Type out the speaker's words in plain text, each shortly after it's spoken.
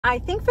I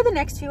think for the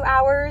next few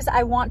hours,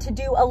 I want to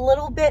do a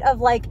little bit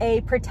of like a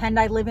pretend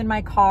I live in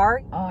my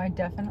car. Oh, I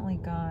definitely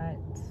got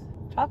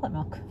chocolate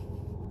milk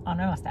on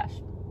my mustache.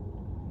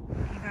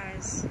 You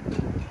guys,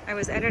 I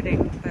was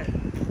editing, but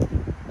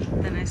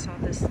then I saw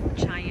this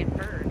giant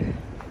bird.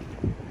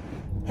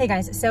 Hey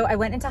guys, so I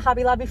went into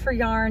Hobby Lobby for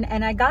yarn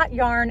and I got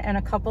yarn and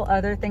a couple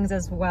other things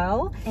as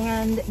well.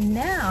 And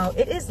now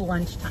it is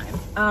lunchtime.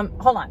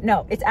 Hold on,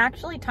 no, it's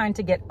actually time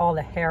to get all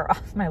the hair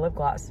off my lip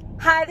gloss.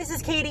 Hi, this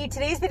is Katie.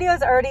 Today's video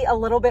is already a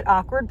little bit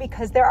awkward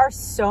because there are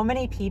so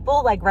many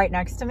people like right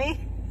next to me.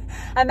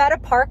 I'm at a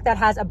park that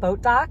has a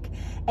boat dock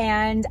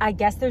and I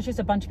guess there's just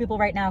a bunch of people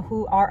right now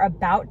who are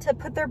about to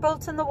put their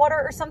boats in the water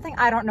or something.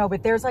 I don't know,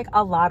 but there's like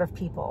a lot of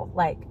people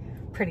like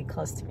pretty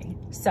close to me.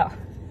 So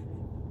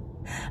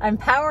I'm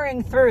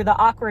powering through the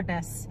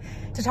awkwardness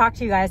to talk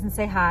to you guys and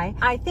say hi.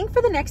 I think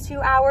for the next few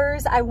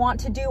hours, I want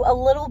to do a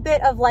little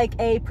bit of like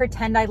a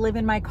pretend I live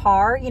in my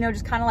car, you know,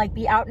 just kind of like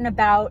be out and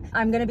about.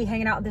 I'm going to be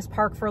hanging out at this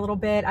park for a little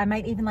bit. I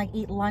might even like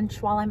eat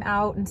lunch while I'm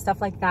out and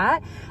stuff like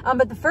that.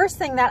 But the first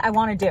thing that I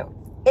want to do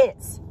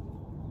is,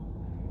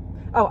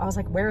 oh, I was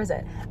like, where is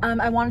it?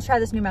 I want to try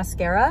this new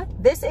mascara.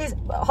 This is,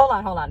 hold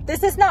on.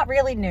 This is not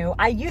really new.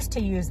 I used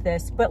to use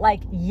this, but like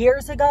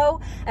years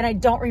ago, and I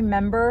don't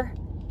remember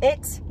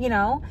it, you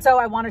know, so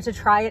I wanted to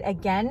try it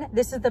again.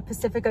 This is the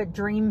Pacifica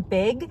Dream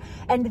Big,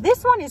 and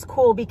this one is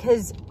cool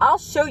because I'll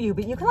show you,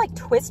 but you can like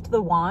twist the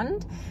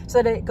wand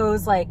so that it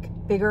goes like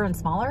bigger and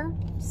smaller,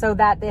 so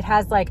that it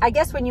has like, I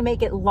guess when you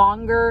make it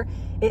longer,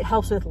 it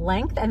helps with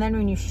length, and then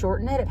when you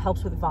shorten it, it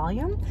helps with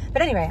volume.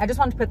 But anyway, I just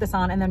wanted to put this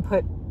on and then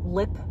put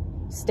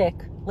lipstick,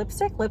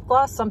 lip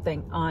gloss,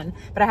 something on,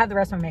 but I have the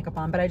rest of my makeup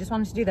on, but I just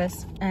wanted to do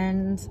this.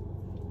 And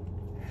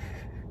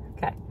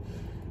okay,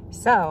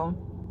 so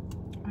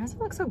why does it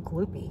look so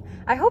gloopy?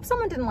 I hope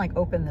someone didn't like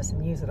open this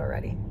and use it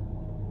already.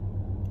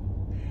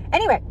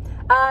 Anyway,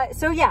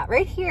 so yeah,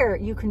 right here,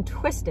 you can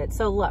twist it.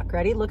 So look,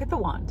 ready? Look at the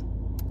wand.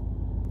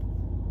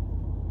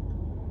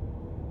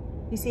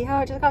 You see how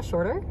it just got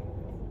shorter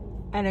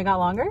and it got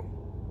longer?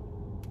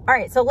 All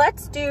right, so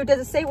let's do, does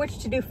it say which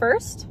to do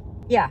first?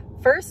 Yeah,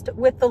 first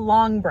with the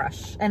long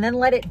brush and then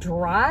let it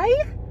dry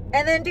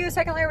and then do a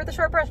second layer with the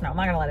short brush. No, I'm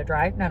not gonna let it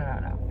dry. No.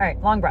 All right,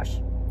 long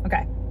brush.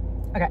 Okay.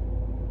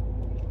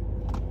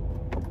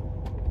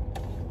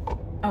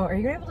 Oh, are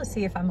you able to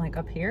see if I'm like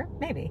up here?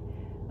 Maybe.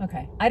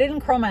 Okay. I didn't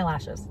curl my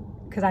lashes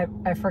because I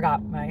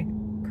forgot my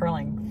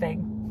curling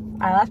thing.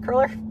 Eyelash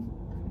curler.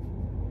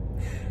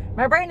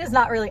 My brain is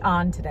not really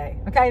on today.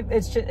 Okay.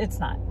 It's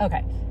not.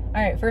 Okay.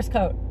 All right. First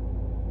coat.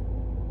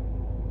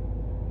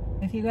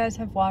 If you guys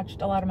have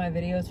watched a lot of my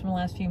videos from the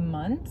last few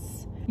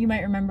months, you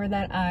might remember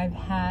that I've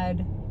had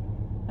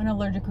an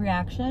allergic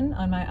reaction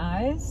on my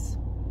eyes.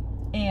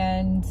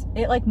 And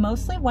it like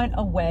mostly went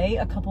away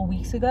a couple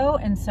weeks ago.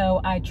 And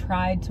so I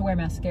tried to wear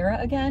mascara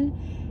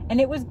again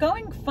and it was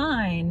going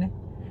fine.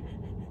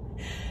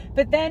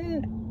 But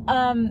then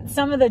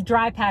some of the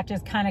dry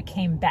patches kind of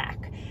came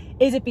back.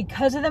 Is it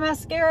because of the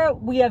mascara?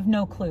 We have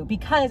no clue,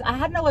 because I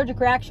had an allergic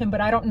reaction, but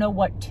I don't know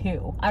what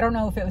to. I don't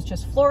know if it was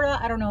just Florida.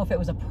 I don't know if it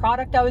was a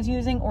product I was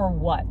using or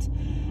what.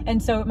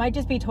 And so it might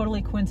just be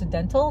totally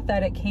coincidental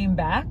that it came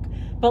back,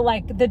 but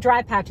like the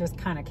dry patches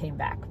kind of came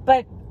back.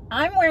 But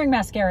I'm wearing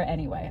mascara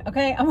anyway,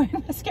 okay? I'm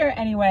wearing mascara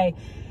anyway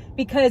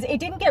because it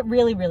didn't get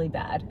really, really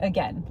bad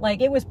again. Like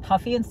it was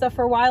puffy and stuff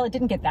for a while. It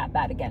didn't get that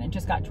bad again. It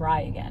just got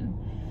dry again.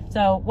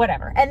 So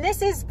whatever. And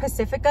this is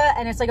Pacifica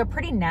and it's like a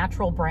pretty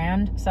natural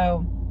brand.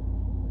 So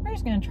we're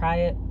just gonna try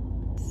it,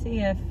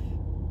 see if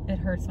it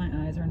hurts my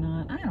eyes or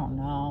not. I don't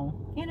know,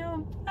 you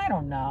know, I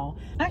don't know.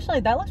 Actually,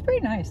 that looks pretty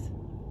nice.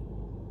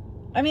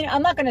 I mean,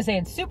 I'm not gonna say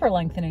it's super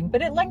lengthening,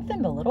 but it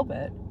lengthened a little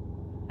bit.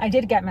 I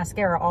did get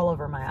mascara all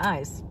over my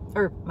eyes.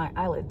 Or my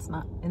eyelids,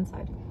 not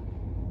inside.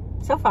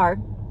 So far,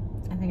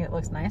 I think it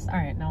looks nice. All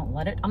right, now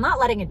I'm not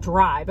letting it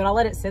dry, but I'll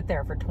let it sit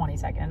there for 20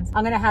 seconds.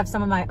 I'm gonna have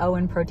some of my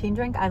OWYN protein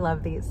drink. I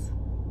love these.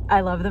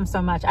 I love them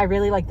so much. I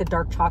really like the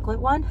dark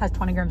chocolate one, has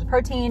 20 grams of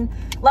protein.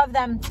 Love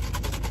them,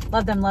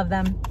 love them, love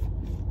them.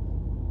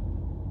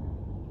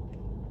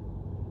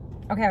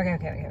 Okay.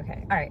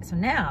 All right, so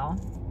now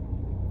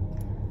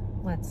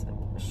let's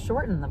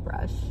shorten the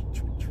brush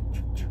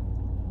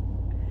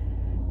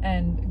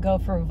and go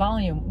for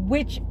volume,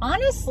 which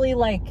honestly,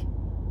 like,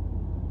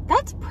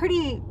 that's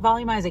pretty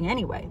volumizing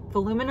anyway.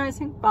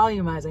 Volumizing?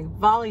 Volumizing.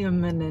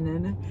 Volume.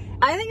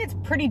 I think it's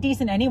pretty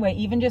decent anyway,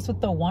 even just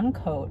with the one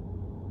coat.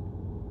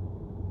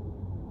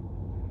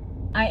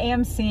 I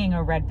am seeing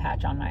a red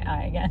patch on my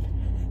eye again.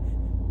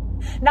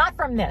 Not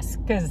from this,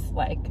 because,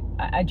 like,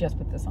 I just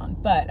put this on,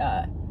 but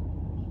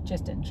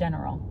just in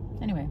general.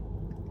 Anyway.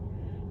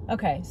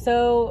 Okay,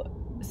 so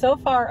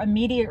far,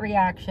 immediate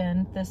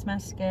reaction, this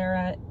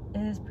mascara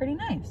is pretty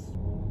nice.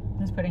 I'm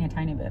just putting a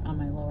tiny bit on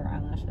my lower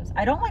eyelashes.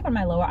 I don't like when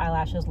my lower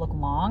eyelashes look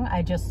long.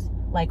 I just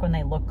like when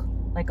they look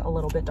like a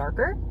little bit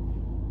darker.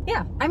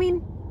 Yeah, I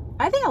mean,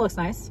 I think it looks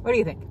nice. What do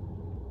you think?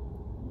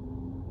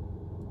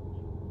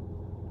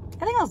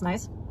 I think it looks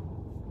nice.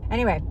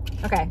 Anyway,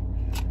 okay.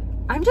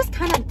 I'm just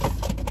kind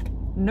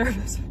of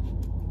nervous.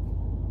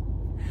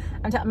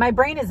 my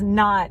brain is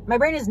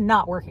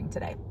not working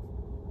today.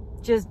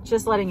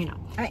 Just letting you know.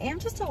 I am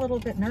just a little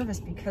bit nervous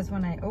because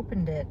when I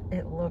opened it,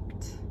 it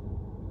looked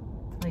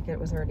like it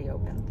was already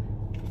opened.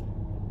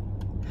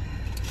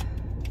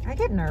 I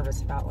get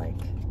nervous about like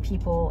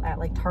people at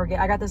like Target.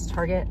 I got this at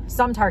Target.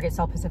 Some Target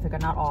sell Pacifica,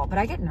 not all, but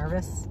I get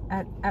nervous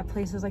at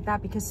places like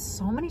that because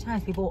so many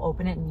times people will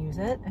open it and use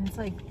it and it's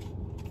like,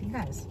 you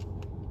guys,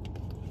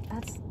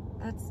 that's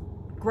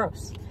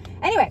gross.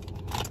 Anyway,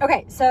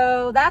 okay,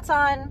 so that's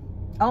on.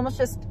 I almost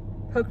just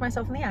poked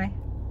myself in the eye.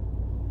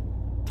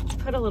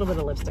 Put a little bit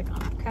of lipstick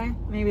on, okay?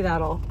 Maybe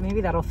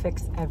that'll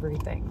fix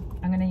everything.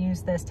 I'm gonna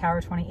use this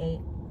Tower 28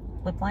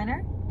 lip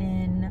liner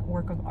in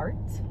Work of Art.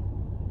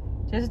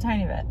 Just a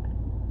tiny bit.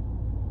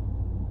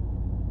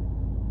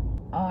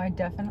 Oh, I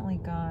definitely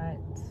got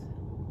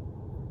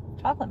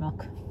chocolate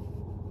milk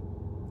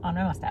on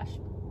my mustache.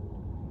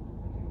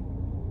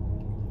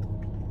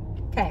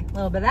 Okay, a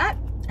little bit of that,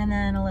 and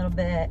then a little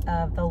bit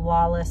of the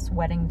Lawless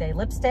Wedding Day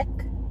lipstick.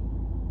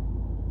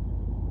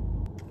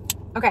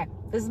 Okay,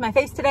 this is my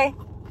face today.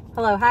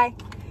 Hello, hi.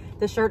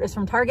 This shirt is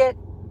from Target.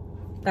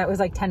 That was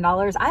like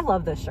 $10. I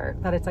love this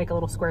shirt, that it's like a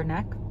little square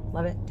neck.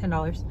 Love it,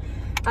 $10.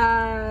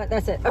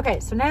 That's it. Okay,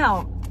 so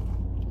now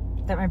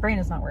that my brain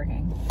is not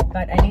working,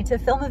 but I need to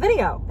film a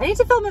video.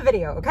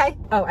 Okay?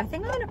 Oh, I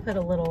think I'm gonna put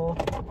a little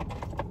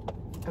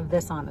of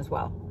this on as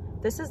well.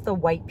 This is the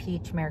White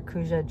Peach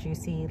Maracuja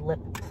Juicy Lip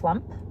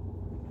Plump.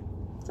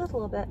 Just a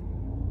little bit.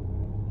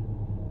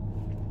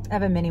 I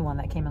have a mini one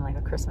that came in like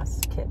a Christmas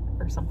kit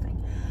or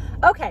something.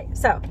 Okay,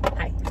 so,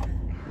 hi.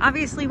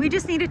 Obviously, we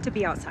just needed to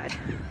be outside.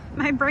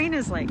 My brain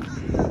is like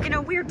in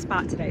a weird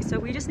spot today, so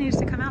we just needed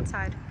to come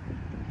outside.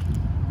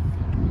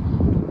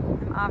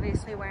 I'm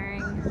obviously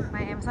wearing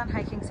my Amazon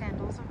hiking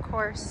sandals, of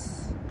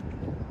course.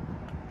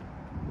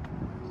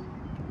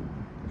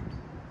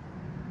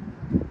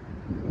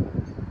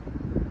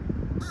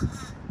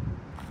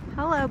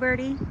 Hello,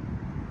 birdie.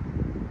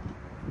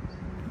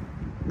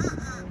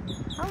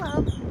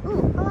 Hello.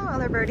 Ooh, hello,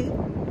 other birdie.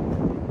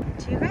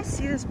 Do you guys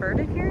see this bird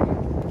in here?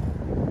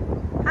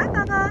 Hi,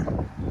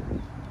 Bubba.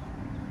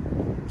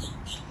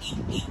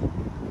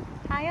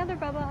 Hi, other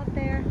Bubba out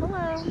there.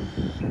 Hello.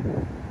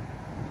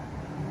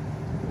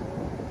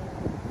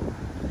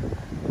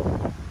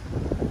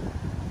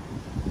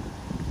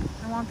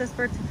 I want this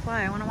bird to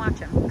fly. I want to watch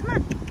him. Come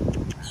on.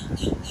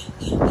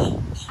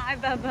 Hi,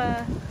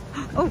 Bubba.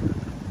 Oh,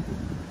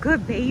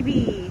 good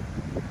baby.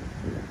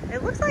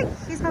 It looks like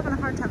he's having a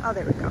hard time. Oh,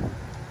 there we go.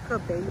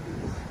 Good baby.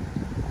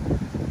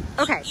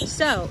 Okay,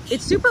 so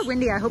it's super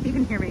windy. I hope you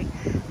can hear me.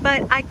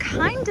 But I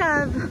kind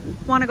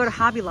of want to go to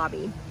Hobby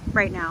Lobby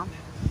right now.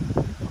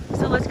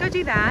 So let's go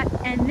do that.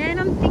 And then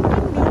I'm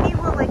thinking maybe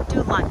we'll like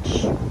do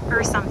lunch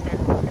or something.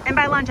 And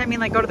by lunch, I mean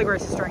like go to the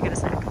grocery store and get a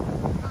snack.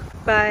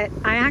 But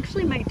I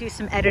actually might do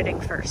some editing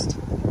first.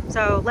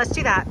 So let's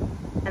do that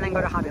and then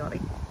go to Hobby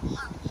Lobby.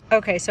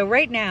 Okay, so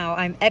right now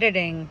I'm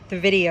editing the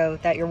video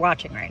that you're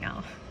watching right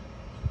now.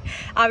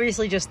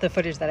 Obviously just the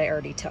footage that I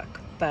already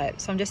took.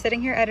 But so I'm just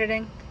sitting here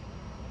editing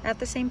at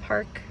the same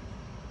park.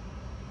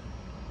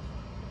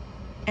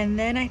 And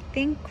then I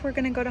think we're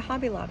gonna go to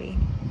Hobby Lobby.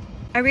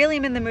 I really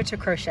am in the mood to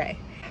crochet.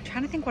 I'm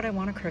trying to think what I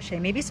want to crochet.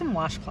 Maybe some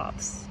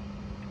washcloths.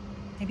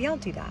 Maybe I'll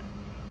do that.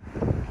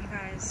 You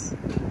guys,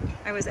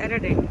 I was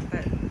editing,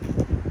 but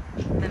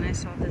then I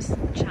saw this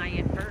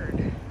giant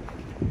bird.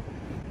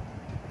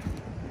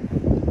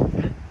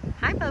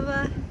 Hi,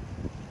 Bubba.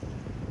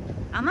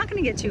 I'm not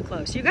gonna get too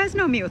close. You guys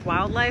know me with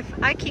wildlife.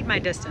 I keep my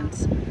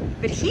distance,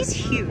 but he's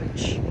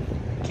huge.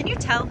 Can you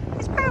tell?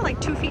 He's probably like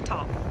 2 feet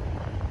tall.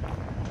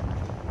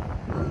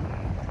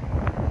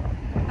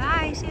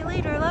 Bye, see you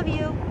later, I love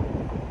you.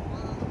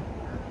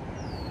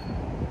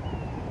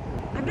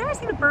 I've never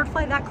seen a bird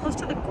fly that close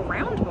to the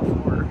ground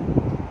before.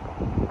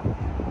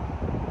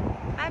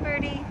 Bye,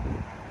 birdie.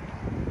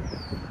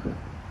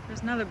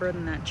 There's another bird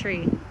in that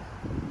tree,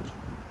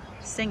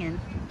 singing.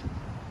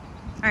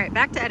 All right,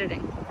 back to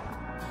editing.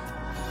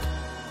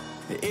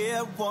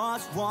 It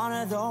was one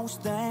of those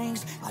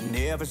things I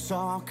never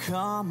saw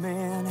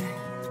coming.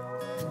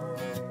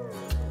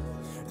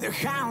 The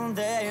hound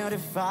that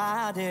if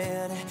I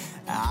did,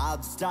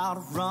 I'd start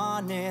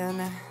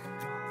running.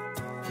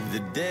 The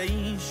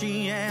day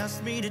she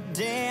asked me to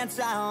dance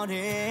out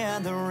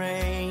in the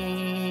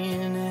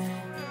rain,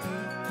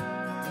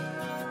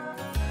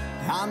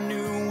 I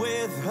knew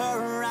with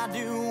her I'd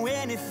do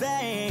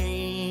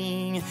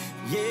anything,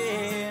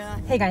 yeah.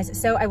 Hey guys,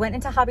 so I went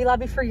into Hobby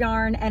Lobby for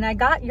yarn and I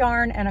got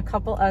yarn and a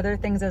couple other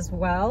things as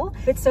well.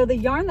 But so the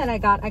yarn that I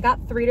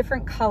got 3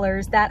 different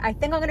colors that I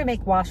think I'm gonna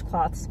make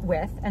washcloths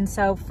with. And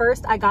so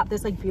first I got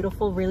this like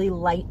beautiful, really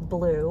light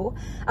blue.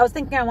 I was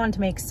thinking I wanted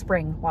to make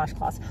spring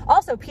washcloths.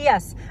 Also,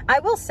 P.S. I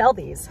will sell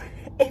these.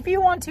 If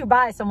you want to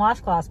buy some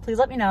washcloths, please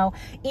let me know.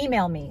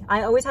 Email me.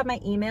 I always have my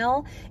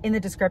email in the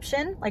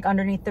description, like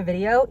underneath the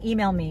video.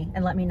 Email me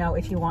and let me know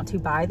if you want to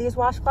buy these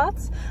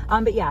washcloths.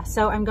 But yeah,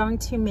 so I'm going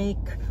to make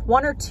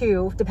 1 or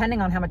 2,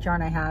 depending on how much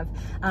yarn I have,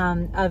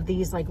 of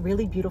these like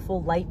really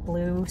beautiful light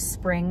blue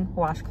spring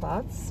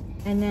washcloths.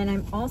 And then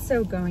I'm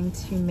also going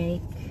to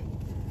make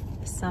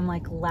some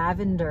like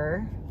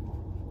lavender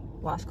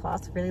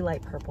washcloths, really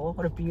light purple.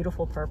 What a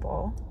beautiful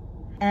purple.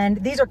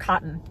 And these are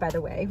cotton, by the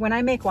way. When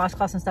I make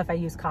washcloths and stuff, I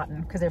use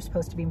cotton because they're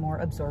supposed to be more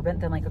absorbent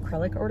than like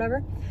acrylic or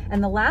whatever.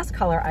 And the last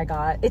color I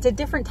got, it's a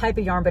different type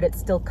of yarn, but it's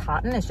still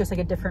cotton. It's just like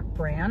a different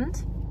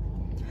brand.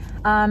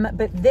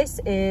 But this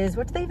is,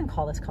 what do they even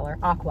call this color?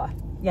 Aqua.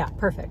 Yeah,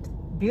 perfect.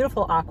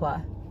 Beautiful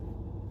aqua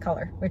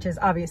color, which is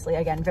obviously,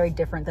 again, very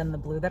different than the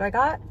blue that I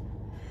got.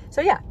 So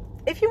yeah,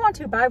 if you want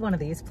to buy one of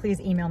these, please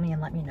email me and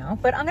let me know.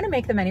 But I'm gonna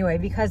make them anyway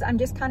because I'm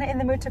just kind of in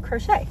the mood to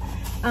crochet.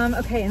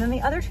 Okay, and then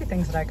the other two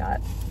things that I got,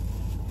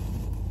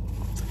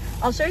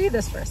 I'll show you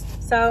this first.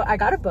 So I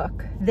got a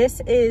book. This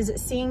is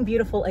Seeing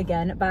Beautiful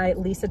Again by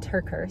Lisa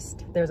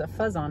Turkhurst. There's a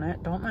fuzz on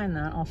it. Don't mind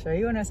that. I'll show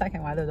you in a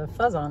second why there's a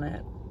fuzz on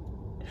it.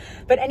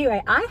 But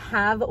anyway, I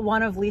have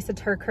one of Lisa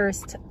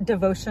Turkhurst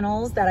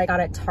devotionals that I got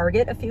at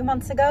Target a few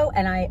months ago,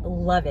 and I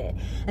love it.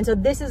 And so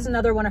this is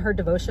another one of her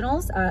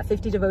devotionals,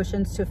 50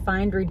 devotions to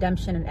find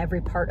redemption in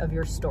every part of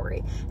your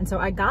story. And so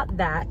I got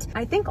that.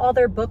 I think all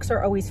their books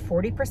are always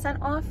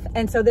 40% off.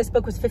 And so this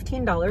book was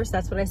 $15.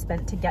 That's what I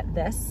spent to get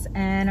this.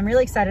 And I'm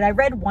really excited. I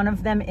read one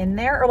of them in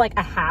there, or like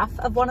a half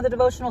of one of the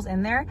devotionals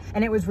in there,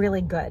 and it was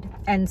really good.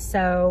 And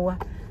so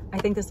I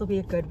think this will be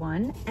a good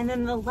one. And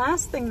then the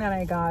last thing that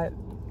I got,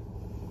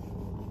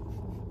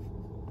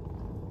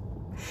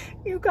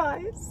 you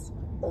guys,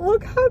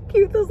 look how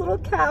cute this little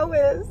cow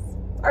is.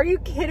 Are you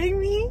kidding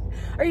me?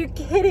 Are you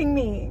kidding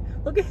me?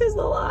 Look at his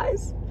little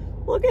eyes.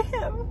 Look at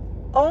him.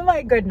 Oh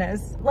my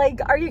goodness. Like,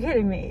 are you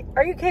kidding me?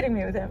 Are you kidding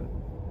me with him?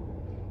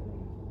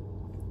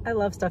 I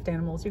love stuffed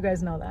animals. You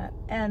guys know that.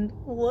 And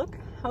look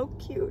how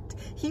cute.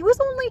 He was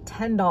only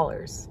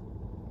 $10.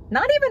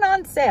 Not even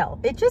on sale.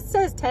 It just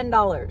says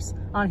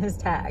 $10 on his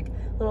tag.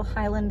 Little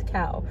Highland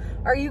cow.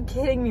 Are you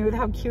kidding me with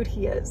how cute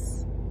he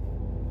is?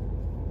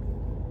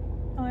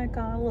 Oh my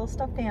God, a little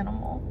stuffed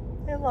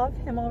animal. I love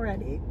him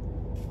already.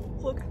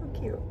 Look how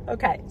cute.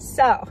 Okay,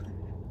 so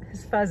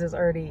his fuzz is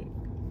already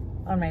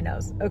on my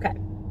nose. Okay,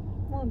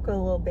 look, a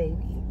little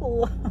baby.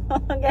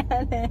 Look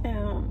at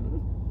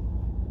him.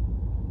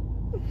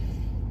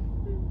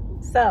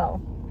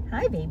 So,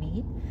 hi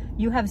baby.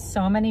 You have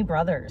so many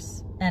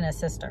brothers and a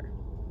sister.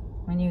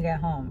 When you get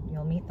home,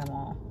 you'll meet them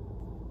all.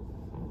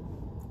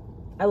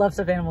 I love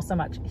stuffed animals so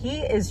much.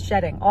 He is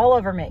shedding all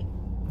over me.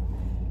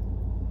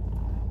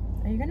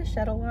 Are you gonna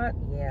shed a lot?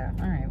 Yeah,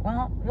 all right,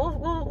 well,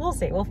 we'll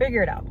see, we'll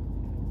figure it out.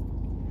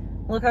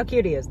 Look how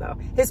cute he is though.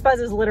 His fuzz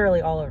is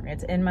literally all over me.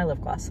 It's in my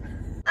lip gloss.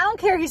 I don't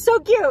care, he's so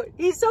cute.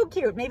 He's so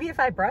cute. Maybe if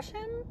I brush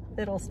him,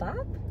 it'll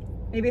stop.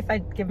 Maybe if I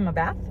give him a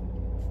bath.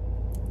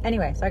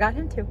 Anyway, so I got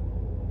him too.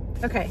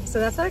 Okay,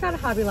 so that's what I got at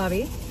Hobby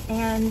Lobby.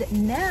 And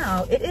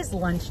now it is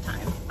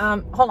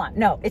lunchtime. Hold on,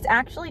 no, it's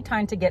actually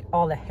time to get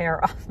all the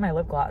hair off my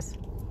lip gloss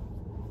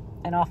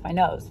and off my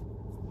nose.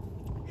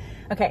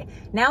 Okay,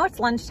 now it's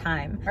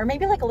lunchtime, or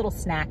maybe like a little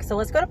snack. So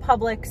let's go to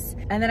Publix,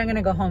 and then I'm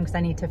gonna go home because I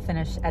need to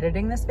finish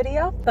editing this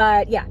video.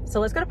 But yeah, so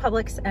let's go to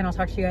Publix and I'll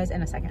talk to you guys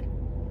in a second.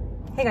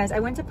 Hey guys, I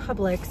went to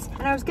Publix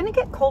and I was gonna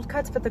get cold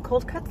cuts, but the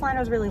cold cuts line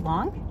was really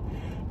long.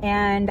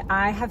 And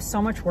I have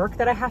so much work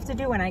that I have to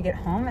do when I get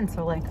home. And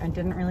so like, I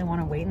didn't really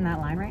wanna wait in that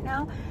line right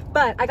now,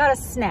 but I got a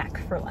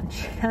snack for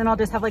lunch and then I'll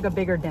just have like a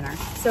bigger dinner.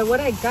 So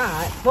what I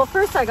got, well,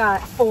 first I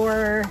got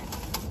 4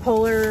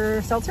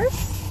 polar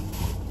seltzers.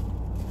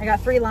 I got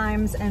 3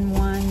 limes and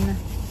 1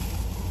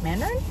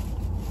 mandarin.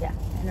 Yeah,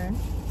 mandarin.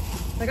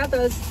 So I got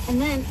those. And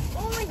then,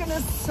 oh my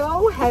goodness,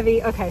 so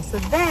heavy. Okay, so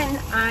then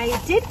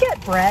I did get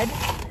bread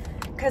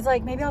because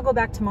like maybe I'll go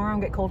back tomorrow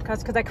and get cold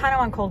cuts because I kind of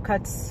want cold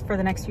cuts for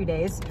the next few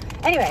days.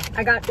 Anyway,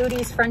 I got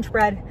Udi's French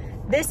bread.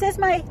 This is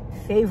my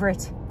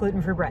favorite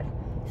gluten-free bread.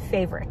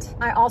 Favorite.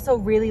 I also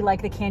really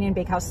like the Canyon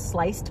Bakehouse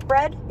sliced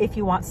bread. If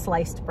you want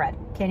sliced bread,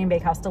 Canyon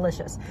Bakehouse,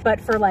 delicious. But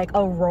for like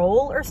a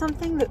roll or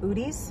something, the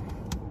Udi's,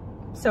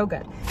 so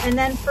good. And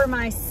then for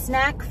my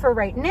snack for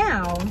right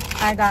now,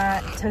 I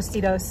got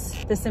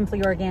Tostitos, the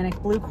Simply Organic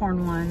blue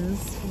corn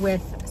ones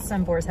with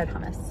some Boar's Head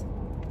hummus.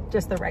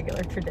 Just the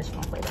regular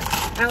traditional flavor.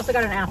 I also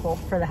got an apple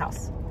for the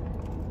house.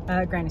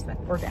 Granny Smith,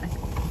 organic.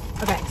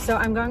 Okay, so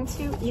I'm going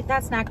to eat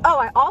that snack. Oh,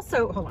 I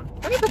also, hold on.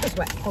 Let me put this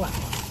away, hold on.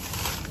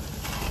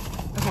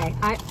 Okay,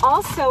 I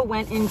also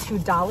went into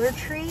Dollar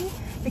Tree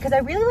because I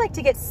really like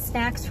to get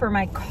snacks for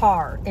my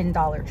car in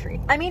Dollar Tree.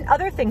 I mean,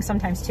 other things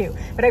sometimes too,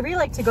 but I really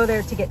like to go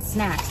there to get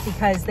snacks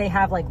because they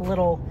have like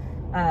little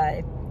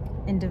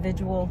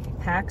individual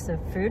packs of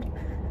food.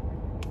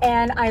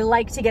 And I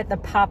like to get the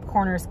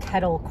Popcorners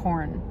kettle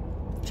corn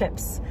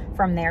chips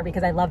from there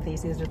because I love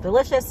these. These are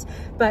delicious.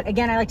 But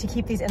again, I like to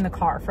keep these in the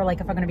car for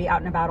like if I'm gonna be out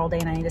and about all day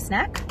and I need a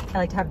snack, I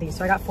like to have these.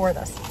 So I got 4 of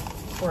those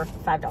for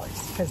 $5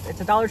 because it's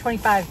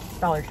 $1.25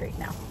 Dollar Tree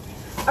now.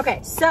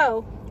 Okay,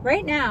 so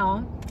right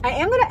now, I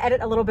am gonna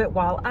edit a little bit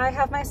while I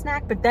have my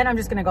snack, but then I'm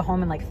just gonna go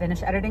home and like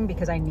finish editing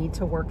because I need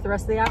to work the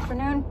rest of the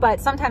afternoon.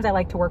 But sometimes I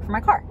like to work from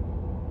my car.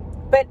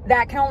 But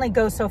that can only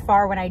go so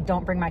far when I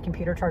don't bring my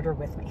computer charger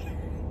with me.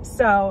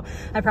 So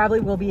I probably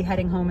will be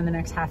heading home in the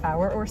next half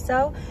hour or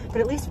so. But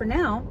at least for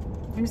now,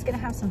 I'm just gonna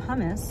have some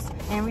hummus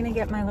and I'm gonna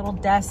get my little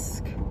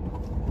desk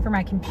for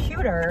my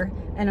computer,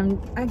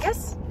 and I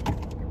guess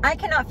I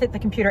cannot fit the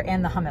computer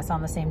and the hummus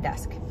on the same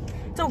desk.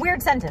 It's a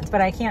weird sentence,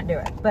 but I can't do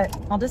it. But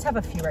I'll just have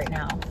a few right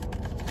now,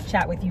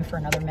 chat with you for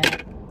another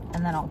minute,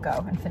 and then I'll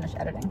go and finish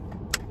editing.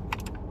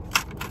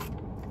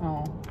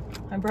 Oh,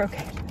 I broke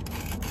it.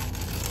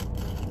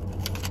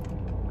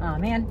 Oh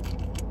man.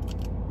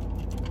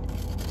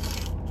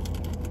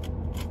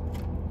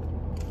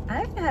 I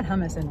haven't had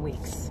hummus in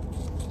weeks.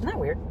 Isn't that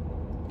weird?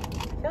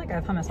 I feel like I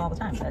have hummus all the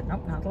time, but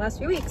nope, not the last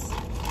few weeks.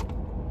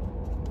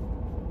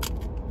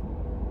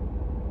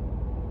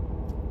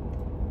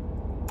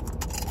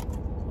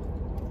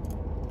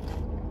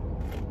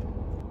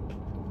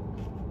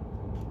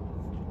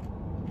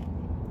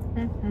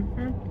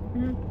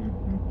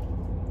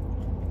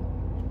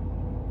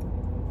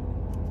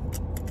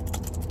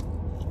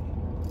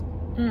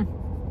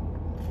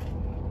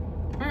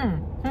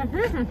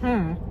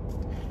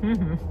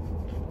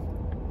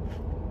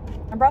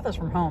 I brought this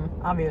from home,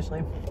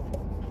 obviously.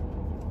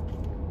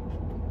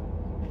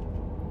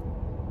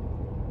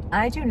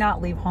 I do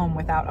not leave home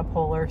without a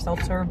Polar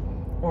Seltzer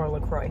or a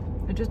LaCroix.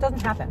 It just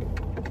doesn't happen.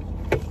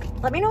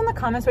 Let me know in the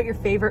comments what your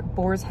favorite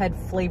Boar's Head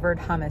flavored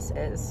hummus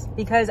is,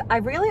 because I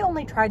really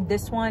only tried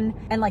this one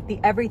and like the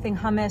everything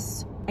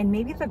hummus and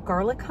maybe the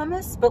garlic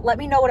hummus, but let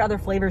me know what other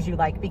flavors you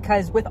like,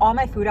 because with all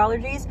my food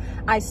allergies,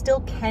 I still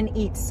can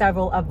eat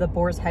several of the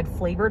Boar's Head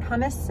flavored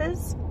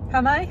hummuses.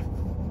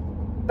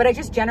 But I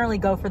just generally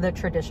go for the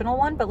traditional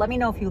one, but let me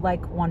know if you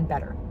like one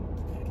better.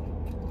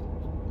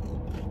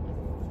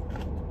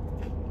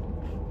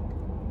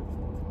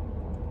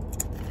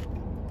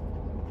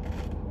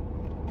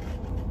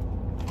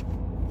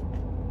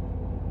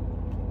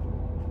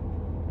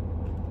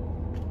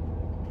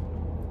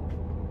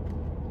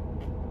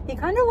 He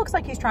kind of looks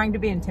like he's trying to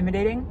be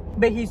intimidating,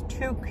 but he's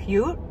too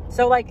cute.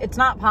 So like, it's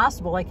not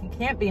possible. Like, he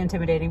can't be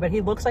intimidating, but he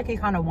looks like he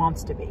kind of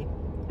wants to be.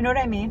 You know what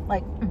I mean?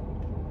 Like,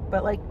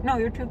 but like, no,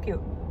 you're too cute.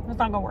 It's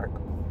not gonna work.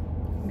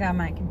 Got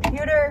my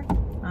computer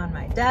on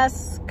my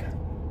desk.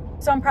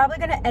 So I'm probably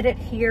gonna edit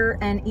here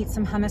and eat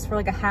some hummus for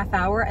like a half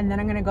hour, and then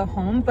I'm gonna go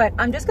home, but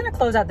I'm just gonna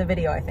close out the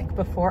video, I think,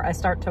 before I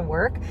start to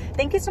work.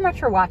 Thank you so much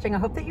for watching. I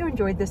hope that you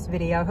enjoyed this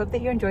video. I hope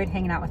that you enjoyed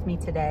hanging out with me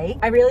today.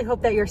 I really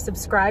hope that you're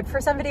subscribed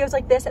for some videos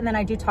like this, and then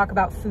I do talk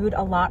about food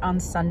a lot on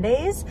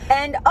Sundays.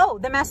 And oh,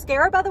 the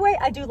mascara, by the way,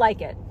 I do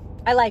like it.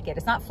 I like it.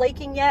 It's not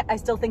flaking yet. I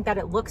still think that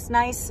it looks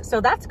nice,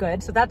 so that's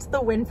good. So that's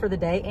the win for the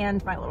day,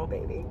 and my little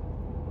baby.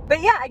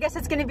 But yeah, I guess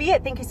that's gonna be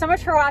it. Thank you so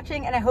much for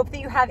watching, and I hope that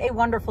you have a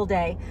wonderful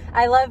day.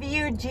 I love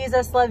you,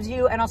 Jesus loves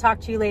you, and I'll talk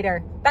to you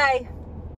later. Bye.